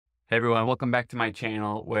Hey everyone, welcome back to my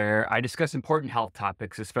channel where I discuss important health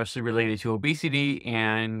topics, especially related to obesity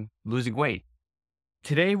and losing weight.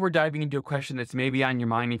 Today, we're diving into a question that's maybe on your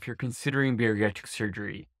mind if you're considering bariatric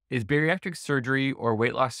surgery. Is bariatric surgery or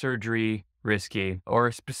weight loss surgery risky, or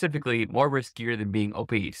specifically more riskier than being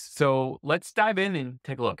obese? So let's dive in and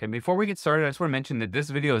take a look. And before we get started, I just want to mention that this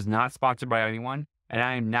video is not sponsored by anyone, and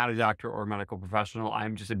I am not a doctor or medical professional.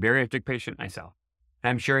 I'm just a bariatric patient myself.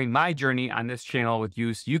 I'm sharing my journey on this channel with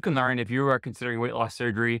you so you can learn if you are considering weight loss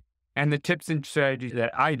surgery and the tips and strategies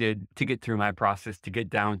that I did to get through my process to get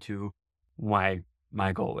down to my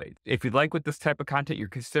goal weight. If you like with this type of content, you're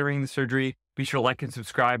considering the surgery, be sure to like and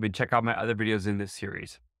subscribe and check out my other videos in this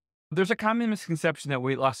series. There's a common misconception that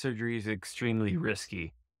weight loss surgery is extremely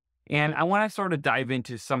risky. And I want to sort of dive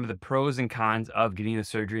into some of the pros and cons of getting the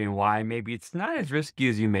surgery and why maybe it's not as risky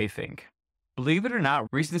as you may think. Believe it or not,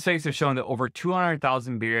 recent studies have shown that over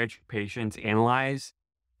 200,000 bariatric patients analyzed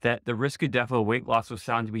that the risk of death of weight loss was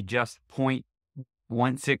found to be just 0.16%,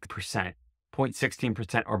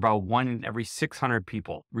 0.16%, or about 1 in every 600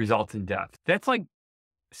 people results in death. That's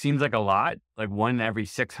seems like a lot, like 1 in every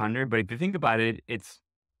 600, but if you think about it, it's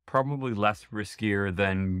probably less riskier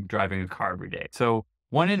than driving a car every day. So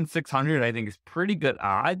 1 in 600, I think, is pretty good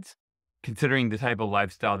odds considering the type of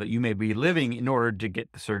lifestyle that you may be living in order to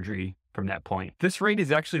get the surgery from that point. This rate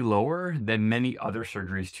is actually lower than many other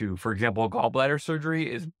surgeries too. For example, gallbladder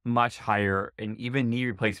surgery is much higher, and even knee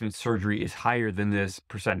replacement surgery is higher than this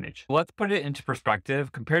percentage. Let's put it into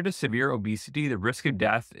perspective. Compared to severe obesity, the risk of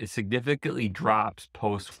death is significantly drops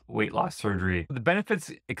post weight loss surgery. The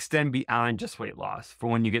benefits extend beyond just weight loss. For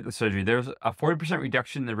when you get the surgery, there's a 40%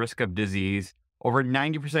 reduction in the risk of disease, over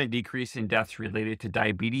 90% decrease in deaths related to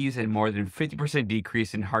diabetes, and more than 50%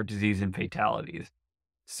 decrease in heart disease and fatalities.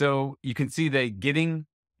 So you can see that getting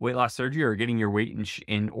weight loss surgery or getting your weight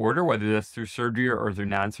in order, whether that's through surgery or through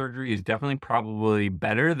non-surgery, is definitely probably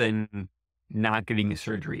better than not getting a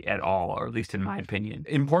surgery at all, or at least in my opinion.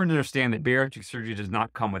 Important to understand that bariatric surgery does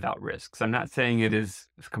not come without risks. I'm not saying it is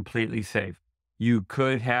completely safe. You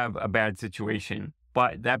could have a bad situation,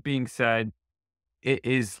 but that being said, it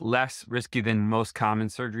is less risky than most common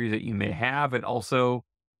surgeries that you may have. And also,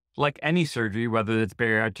 like any surgery, whether it's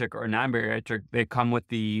bariatric or non-bariatric, they come with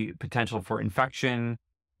the potential for infection,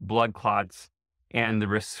 blood clots, and the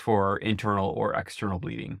risks for internal or external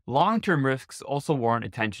bleeding. Long-term risks also warrant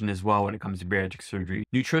attention as well when it comes to bariatric surgery.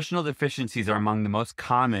 Nutritional deficiencies are among the most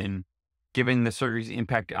common, given the surgery's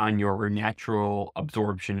impact on your natural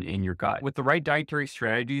absorption in your gut. With the right dietary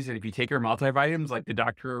strategies, and if you take your multivitamins like the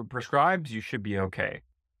doctor prescribes, you should be okay.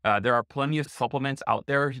 There are plenty of supplements out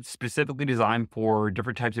there specifically designed for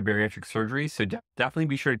different types of bariatric surgery. So definitely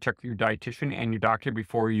be sure to check with your dietitian and your doctor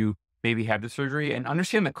before you maybe have the surgery, and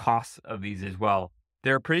understand the costs of these as well.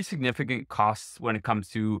 There are pretty significant costs when it comes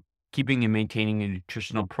to keeping and maintaining a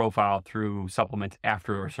nutritional profile through supplements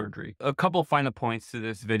after a surgery. A couple final points to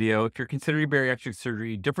this video. If you're considering bariatric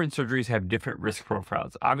surgery, different surgeries have different risk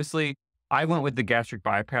profiles. Obviously, I went with the gastric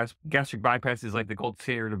bypass. Gastric bypass is like the gold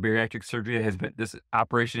standard of bariatric surgery. This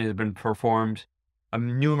operation has been performed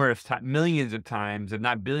numerous times, millions of times, if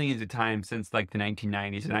not billions of times, since like the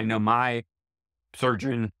 1990s. And I know my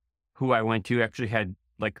surgeon who I went to actually had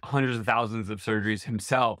like hundreds of thousands of surgeries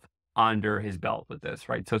himself under his belt with this,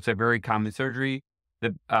 right? So it's a very common surgery.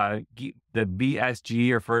 The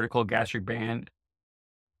VSG, or vertical gastric band,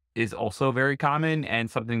 is also very common and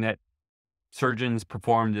something that surgeons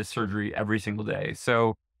perform this surgery every single day.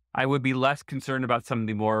 So I would be less concerned about some of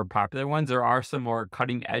the more popular ones. There are some more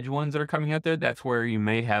cutting edge ones that are coming out there. That's where you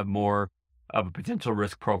may have more of a potential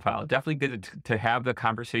risk profile. Definitely good to have the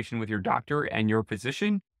conversation with your doctor and your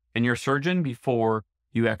physician and your surgeon before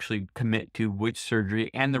you actually commit to which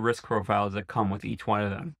surgery and the risk profiles that come with each one of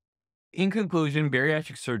them. In conclusion,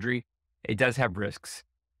 bariatric surgery, it does have risks,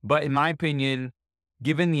 but in my opinion,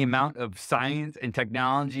 given the amount of science and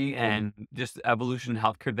technology and just evolution in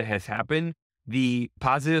healthcare that has happened, the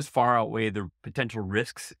positives far outweigh the potential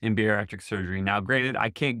risks in bariatric surgery. Now, granted, I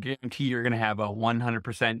can't guarantee you're going to have a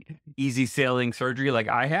 100% easy sailing surgery like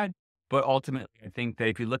I had, but ultimately, I think that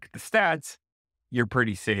if you look at the stats, you're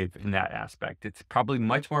pretty safe in that aspect. It's probably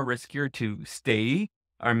much more riskier to stay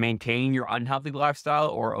or maintain your unhealthy lifestyle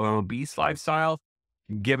or an obese lifestyle,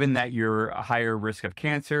 given that you're a higher risk of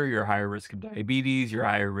cancer, you're a higher risk of diabetes, you're a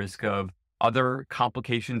higher risk of other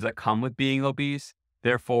complications that come with being obese.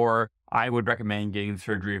 Therefore, I would recommend getting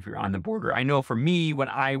surgery if you're on the border. I know for me, when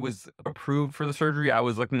I was approved for the surgery, I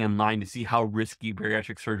was looking online to see how risky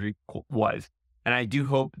bariatric surgery was. And I do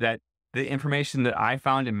hope that the information that I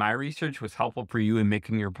found in my research was helpful for you in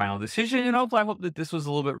making your final decision. And hopefully, I hope that this was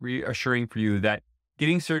a little bit reassuring for you that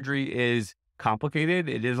getting surgery is complicated.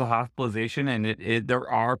 It is a hospitalization, and there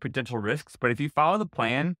are potential risks. But if you follow the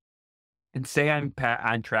plan and stay on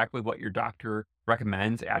track with what your doctor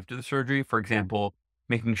recommends after the surgery, for example,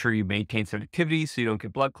 making sure you maintain some activity so you don't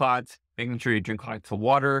get blood clots, making sure you drink lots of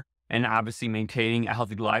water, and obviously maintaining a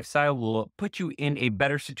healthy lifestyle will put you in a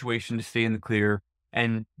better situation to stay in the clear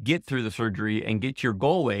and get through the surgery and get your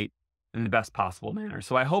goal weight in the best possible manner.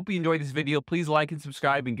 So I hope you enjoyed this video. Please like and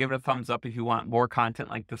subscribe and give it a thumbs up if you want more content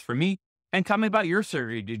like this from me. And tell me about your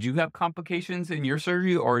surgery. Did you have complications in your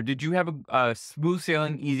surgery, or did you have a smooth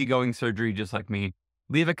sailing, easygoing surgery just like me?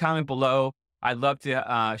 Leave a comment below. I'd love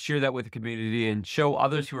to share that with the community and show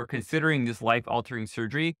others who are considering this life-altering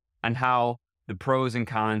surgery and how the pros and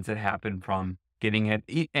cons that happen from getting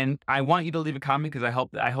it. And I want you to leave a comment because I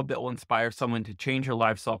hope that will inspire someone to change their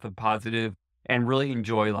lifestyle for the positive and really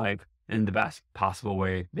enjoy life in the best possible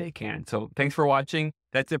way they can. So thanks for watching.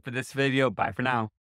 That's it for this video. Bye for now.